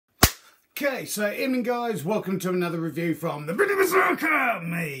Okay, so evening guys, welcome to another review from the Bearded Berserker,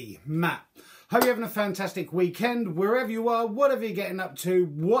 me, Matt. Hope you're having a fantastic weekend, wherever you are, whatever you're getting up to,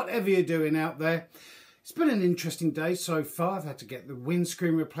 whatever you're doing out there. It's been an interesting day so far. I've had to get the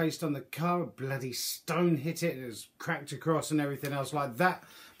windscreen replaced on the car, a bloody stone hit it, it was cracked across and everything else like that.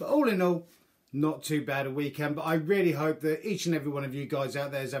 But all in all, not too bad a weekend, but I really hope that each and every one of you guys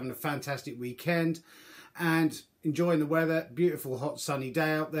out there is having a fantastic weekend and enjoying the weather. Beautiful hot sunny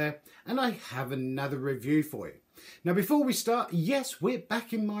day out there, and I have another review for you. Now before we start, yes, we're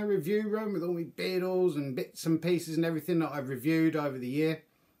back in my review room with all my beard oils and bits and pieces and everything that I've reviewed over the year.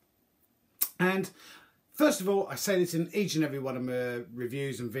 And first of all, I say this in each and every one of my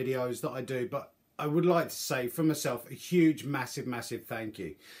reviews and videos that I do, but I would like to say for myself a huge, massive thank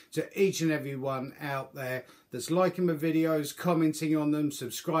you to each and every one out there that's liking my videos, commenting on them,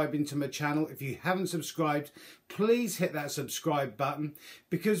 subscribing to my channel. If you haven't subscribed, please hit that subscribe button,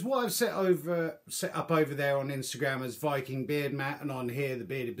 because what I've set up over there on Instagram as Viking Beard Matt and on here the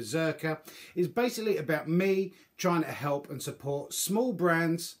Bearded Berserker is basically about me trying to help and support small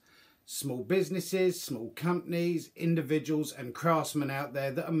brands, small businesses, small companies, individuals and craftsmen out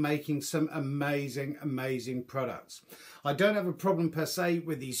there that are making some amazing products. I don't have a problem per se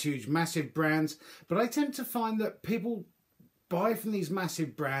with these huge massive brands, but I tend to find that people buy from these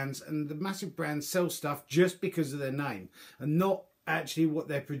massive brands and the massive brands sell stuff just because of their name and not actually what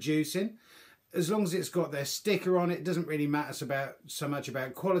they're producing. As long as it's got their sticker on it, it doesn't really matter so much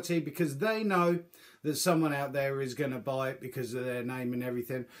about quality, because they know that someone out there is going to buy it because of their name and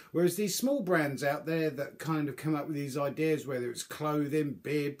everything. Whereas these small brands out there that kind of come up with these ideas, whether it's clothing,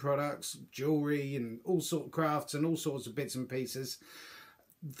 beard products, jewellery and all sorts of crafts and all sorts of bits and pieces,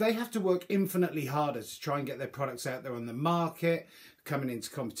 they have to work infinitely harder to try and get their products out there on the market, coming into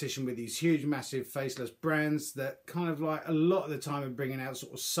competition with these huge, massive, faceless brands that kind of like a lot of the time are bringing out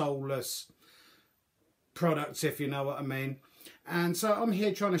sort of soulless products, if you know what I mean. And so I'm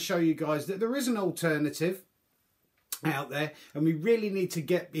here trying to show you guys that there is an alternative out there, and we really need to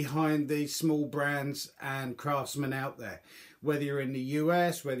get behind these small brands and craftsmen out there. Whether you're in the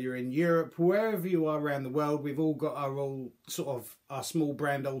US, whether you're in Europe, wherever you are around the world, we've all got our small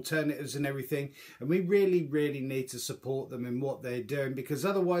brand alternatives and everything, and we really need to support them in what they're doing, because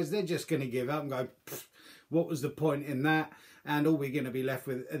otherwise they're just going to give up and go, what was the point in that? And all we're going to be left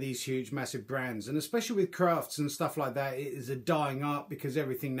with are these huge massive brands. And especially with crafts and stuff like that, it is a dying art, because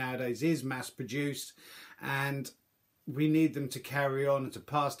everything nowadays is mass produced, and we need them to carry on and to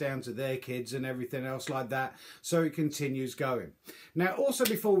pass down to their kids and everything else like that, so it continues going. Now also,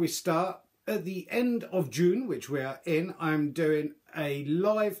 before we start, at the end of June, which we are in, I'm doing a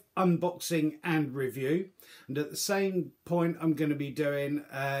live unboxing and review, and at the same point I'm going to be doing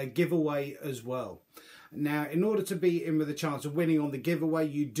a giveaway as well. Now, in order to be in with a chance of winning on the giveaway,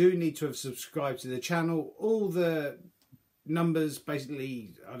 you do need to have subscribed to the channel. All the numbers,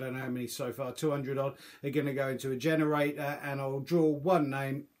 basically, I don't know how many so far, 200 odd, are going to go into a generator, and I'll draw one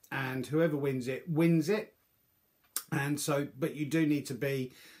name, and whoever wins it, wins it. And so, but you do need to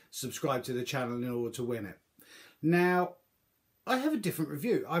be subscribed to the channel in order to win it. Now, I have a different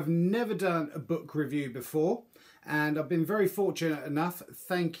review. I've never done a book review before, and I've been very fortunate enough.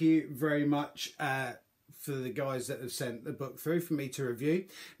 Thank you very much for the guys that have sent the book through for me to review.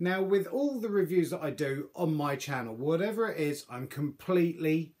 Now, with all the reviews that I do on my channel, whatever it is, I'm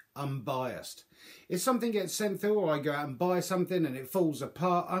completely unbiased. If something gets sent through, or I go out and buy something and it falls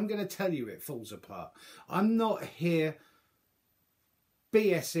apart, I'm going to tell you it falls apart. I'm not here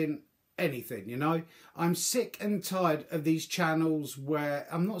BSing anything, you know. I'm sick and tired of these channels where,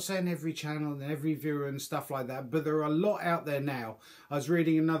 I'm not saying every channel and every viewer and stuff like that, but there are a lot out there now. I was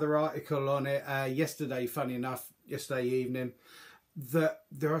reading another article on it yesterday, funny enough, yesterday evening, that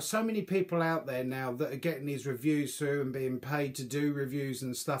there are so many people out there now that are getting these reviews through and being paid to do reviews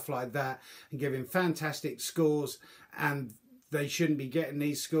and stuff like that and giving fantastic scores, and they shouldn't be getting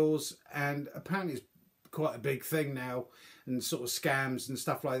these scores. And apparently it's quite a big thing now, and sort of scams and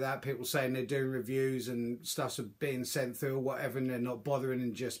stuff like that. People saying they're doing reviews and stuff's being sent through or whatever, and they're not bothering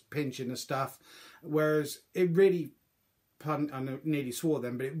and just pinching the stuff. Whereas it really, pardon, I nearly swore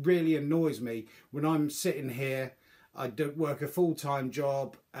then, but it really annoys me when I'm sitting here. I do work a full-time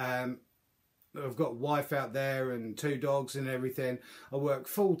job. I've got a wife out there and 2 dogs and everything. I work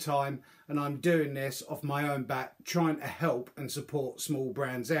full-time, and I'm doing this off my own back, trying to help and support small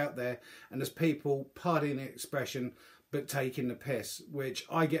brands out there. And there's people, pardon the expression, but taking the piss, which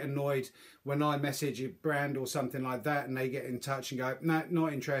I get annoyed when I message a brand or something like that and they get in touch and go, no,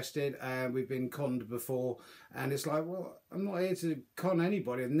 not interested, we've been conned before. And it's like, well, I'm not here to con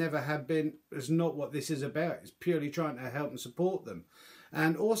anybody. I never have been. It's not what this is about. It's purely trying to help and support them.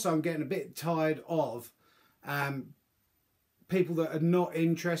 And also I'm getting a bit tired of people that are not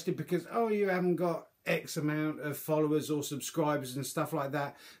interested because, oh, you haven't got X amount of followers or subscribers and stuff like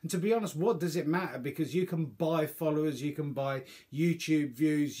that. And to be honest, what does it matter? Because you can buy followers, you can buy YouTube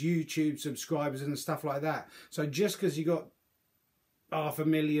views, YouTube subscribers and stuff like that. So just because you got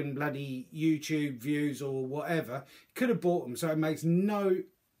 500,000 bloody YouTube views or whatever, could have bought them. So it makes it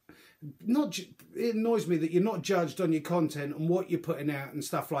annoys me that you're not judged on your content and what you're putting out and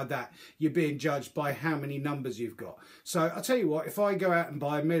stuff like that. You're being judged by how many numbers you've got. So I'll tell you what, if I go out and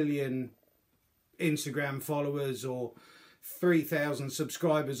buy 1 million Instagram followers or 3,000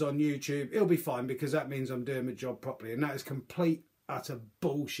 subscribers on YouTube, it'll be fine, because that means I'm doing my job properly. And that is complete utter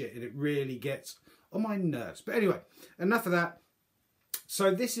bullshit, and it really gets on my nerves. But anyway, enough of that. So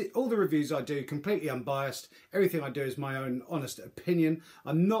this is all the reviews I do, completely unbiased. Everything I do is my own honest opinion.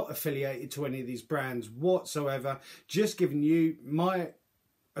 I'm not affiliated to any of these brands whatsoever. Just giving you my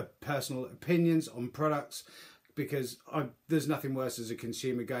personal opinions on products, because there's nothing worse as a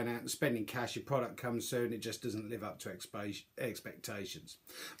consumer going out and spending cash. Your product comes soon, it just doesn't live up to expectations.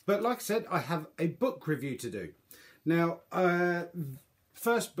 But like I said, I have a book review to do. Now,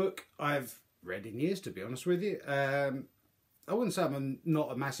 first book I've read in years, to be honest with you. I wouldn't say I'm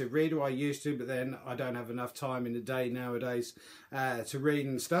not a massive reader. I used to, but then I don't have enough time in the day nowadays to read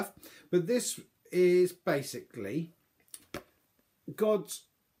and stuff. But this is basically God's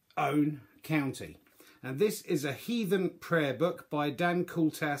Own County. And this is a heathen prayer book by Dan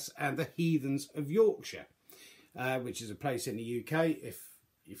Coultas and the Heathens of Yorkshire, which is a place in the UK,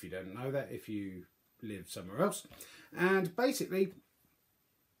 if you don't know that, if you live somewhere else. And basically,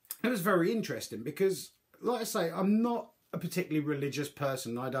 it was very interesting because, like I say, I'm not a particularly religious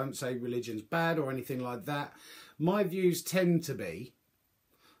person. I don't say religion's bad or anything like that. My views tend to be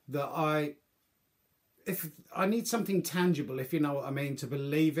that if I need something tangible, if you know what I mean, to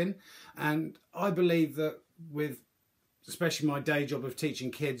believe in. And I believe that with especially my day job of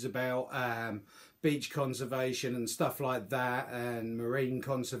teaching kids about beach conservation and stuff like that, and marine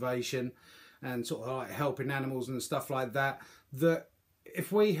conservation and sort of like helping animals and stuff like that, that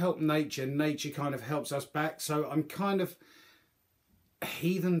if we help nature, nature kind of helps us back. So I'm kind of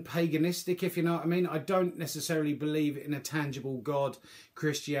heathen paganistic, if you know what I mean. I don't necessarily believe in a tangible God,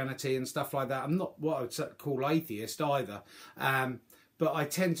 Christianity and stuff like that. I'm not what I would call atheist either. But I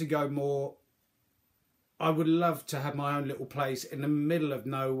tend to go more, I would love to have my own little place in the middle of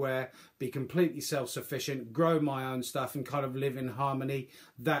nowhere, be completely self-sufficient, grow my own stuff and kind of live in harmony.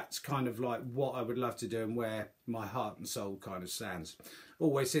 That's kind of like what I would love to do and where my heart and soul kind of stands.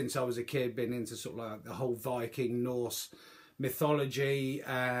 Always since I was a kid, been into sort of like the whole Viking, Norse mythology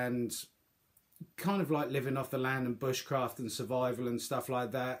and kind of like living off the land and bushcraft and survival and stuff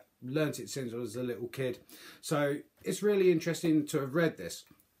like that. Learnt it since I was a little kid. So it's really interesting to have read this.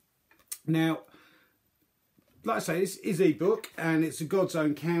 Now, like I say, this is a book and it's a God's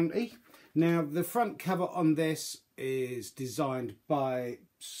Own County. Now, the front cover on this is designed by,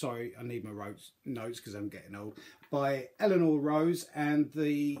 sorry, I need my notes because I'm getting old, by Eleanor Rose, and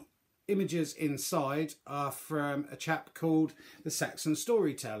the images inside are from a chap called the Saxon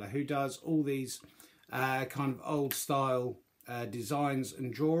Storyteller, who does all these kind of old style designs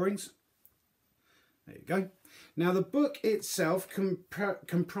and drawings. There you go. Now, the book itself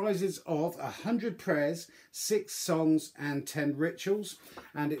comprises of 100 prayers, 6 songs and 10 rituals,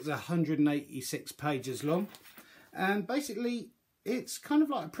 and it's 186 pages long. And basically, it's kind of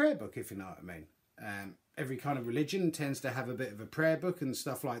like a prayer book, if you know what I mean. Every kind of religion tends to have a bit of a prayer book and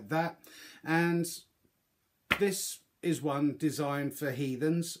stuff like that. And this is one designed for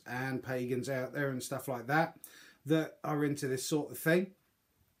heathens and pagans out there and stuff like that that are into this sort of thing.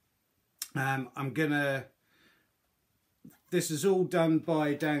 This is all done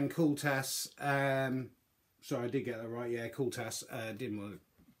by Dan Coultas. Sorry, I did get that right. Yeah, Coultas. Didn't want to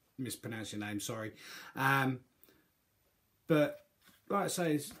mispronounce your name. Sorry. But like I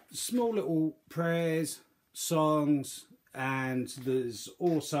say, it's small little prayers, songs, and there's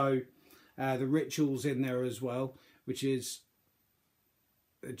also the rituals in there as well, which is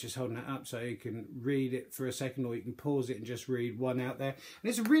just holding it up so you can read it for a second, or you can pause it and just read one out there. And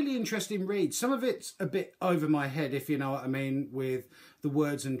it's a really interesting read. Some of it's a bit over my head, if you know what I mean, with the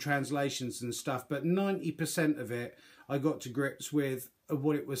words and translations and stuff, but 90% of it I got to grips with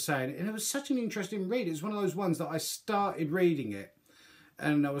what it was saying. And it was such an interesting read. It was one of those ones that I started reading it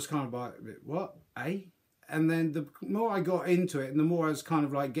and I was kind of like, what, eh? And then the more I got into it and the more I was kind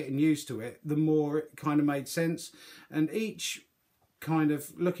of like getting used to it, the more it kind of made sense. And each kind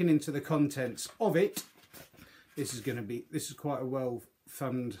of looking into the contents of it, this is quite a well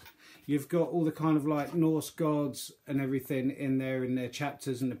thumbed, You've got all the kind of like Norse gods and everything in there, in their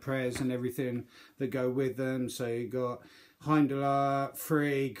chapters and the prayers and everything that go with them. So you've got Heimdallr,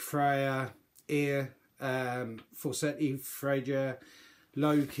 Frigg, Freya, Ymir, Forseti, Freyja,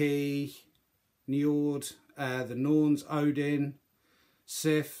 Loki, Njord, the Norns, Odin,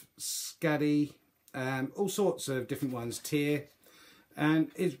 Sif, Skadi, all sorts of different ones, Tyr. And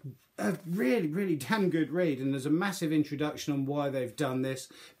it's a really, really damn good read, and there's a massive introduction on why they've done this,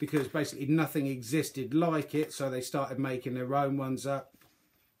 because basically nothing existed like it, so they started making their own ones up.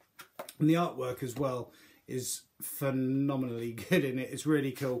 And the artwork as well is phenomenally good in it. It's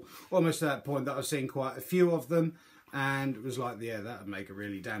really cool, almost to that point that I've seen quite a few of them and it was like, yeah, that would make a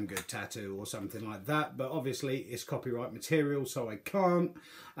really damn good tattoo or something like that. But obviously it's copyright material, so I can't.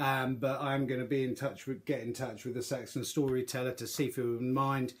 But I'm going to be get in touch with the Saxon Storyteller to see if he would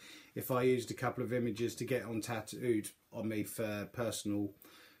mind if I used a couple of images to get on tattooed on me for personal,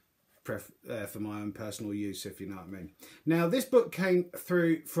 for my own personal use, if you know what I mean. Now, this book came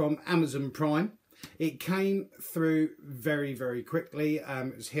through from Amazon Prime. It came through very, very quickly.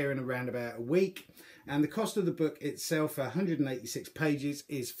 It was here in around about a week. And the cost of the book itself, 186 pages,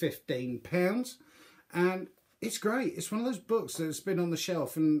 is £15. And it's great. It's one of those books that's been on the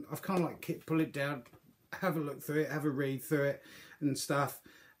shelf and I've kind of like pull it down, have a look through it, have a read through it and stuff.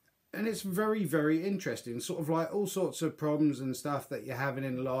 And it's very, very interesting. Sort of like all sorts of problems and stuff that you're having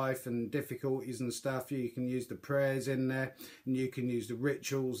in life and difficulties and stuff. You can use the prayers in there and you can use the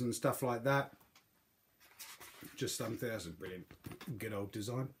rituals and stuff like that. Just something, that's a brilliant, good old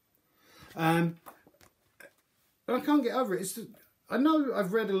design. But I can't get over it. I know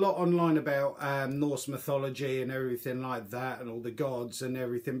I've read a lot online about Norse mythology and everything like that and all the gods and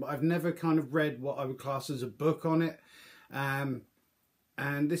everything, but I've never kind of read what I would class as a book on it.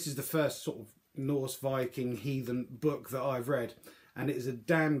 And this is the first sort of Norse Viking heathen book that I've read, and it is a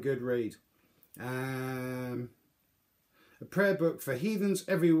damn good read. A prayer book for heathens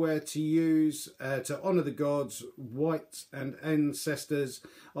everywhere to use to honour the gods, wights and ancestors,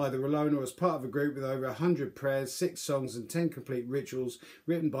 either alone or as part of a group, with over 100 prayers, 6 songs and 10 complete rituals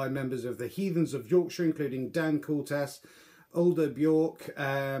written by members of the heathens of Yorkshire, including Dan Coultas, Ulda Bjork,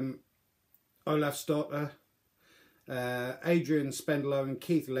 Olaf Stotter, Adrian Spendelow and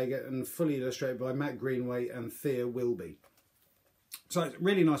Keith Leggett, and fully illustrated by Matt Greenway and Thea Wilby. So it's a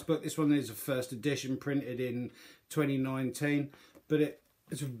really nice book. This one is a first edition, printed in 2019, but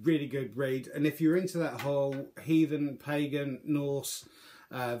it's a really good read. And if you're into that whole heathen, pagan, Norse,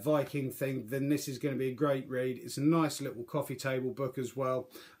 Viking thing, then this is going to be a great read. It's a nice little coffee table book as well.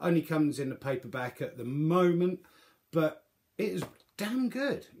 Only comes in the paperback at the moment, but it is damn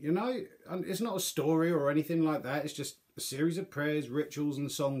good, you know. It's not a story or anything like that. It's just a series of prayers, rituals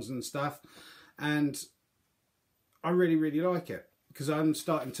and songs and stuff. And I really, really like it, because I'm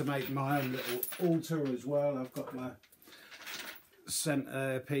starting to make my own little altar as well. I've got my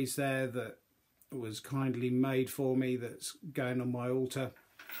centre piece there that was kindly made for me that's going on my altar.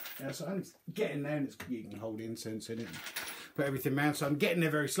 Yeah, so I'm getting there, and you can hold incense in it and put everything around. So I'm getting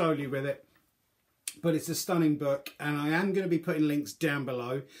there very slowly with it. But it's a stunning book, and I am going to be putting links down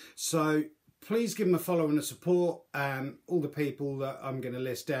below. So please give them a follow and a support. All the people that I'm going to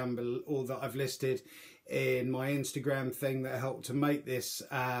list down below, or that I've listed in my Instagram thing, that helped to make this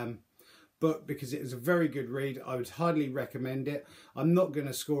book, because it is a very good read. I would highly recommend it. I'm not going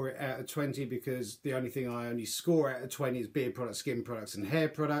to score it out of 20, because the only thing I only score out of 20 is beard products, skin products and hair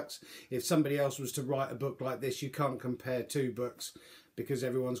products. If somebody else was to write a book like this, you can't compare two books, because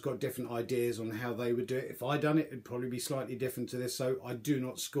everyone's got different ideas on how they would do it. If I done it, it'd probably be slightly different to this. So I do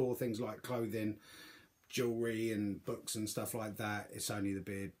not score things like clothing, jewellery and books and stuff like that. It's only the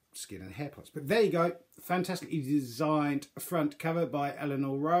beard, skin and hair products. But there you go. Fantastically designed front cover by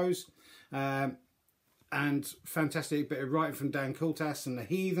Eleanor Rose. And fantastic bit of writing from Dan Coultas and the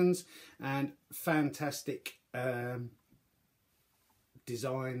Heathens. And fantastic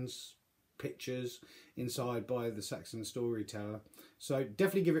designs, pictures inside by the Saxon Storyteller. So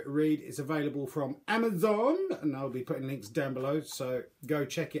definitely give it a read. It's available from Amazon, and I'll be putting links down below, so go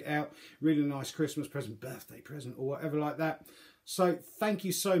check it out. Really nice Christmas present, birthday present, or whatever like that. So thank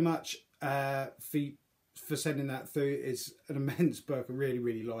you so much for sending that through. It's an immense book. I really,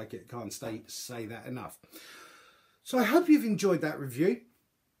 really like it. Can't say that enough. So I hope you've enjoyed that review.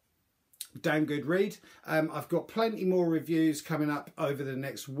 Damn good read. I've got plenty more reviews coming up over the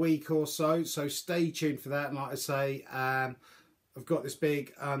next week or so, so stay tuned for that. And like I say, I've got this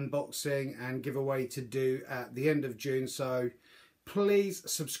big unboxing and giveaway to do at the end of June, so Please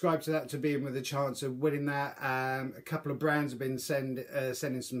subscribe to that to be in with a chance of winning that. A couple of brands have been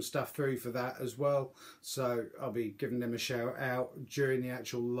sending some stuff through for that as well, so I'll be giving them a shout out during the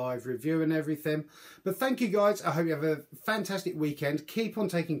actual live review and everything. But thank you guys. I hope you have a fantastic weekend. Keep on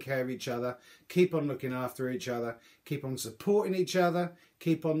taking care of each other, keep on looking after each other, keep on supporting each other,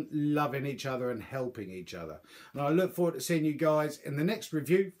 keep on loving each other and helping each other. And I look forward to seeing you guys in the next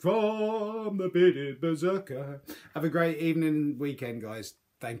review from the Bearded Berserker. Have a great evening and weekend, guys.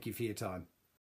 Thank you for your time.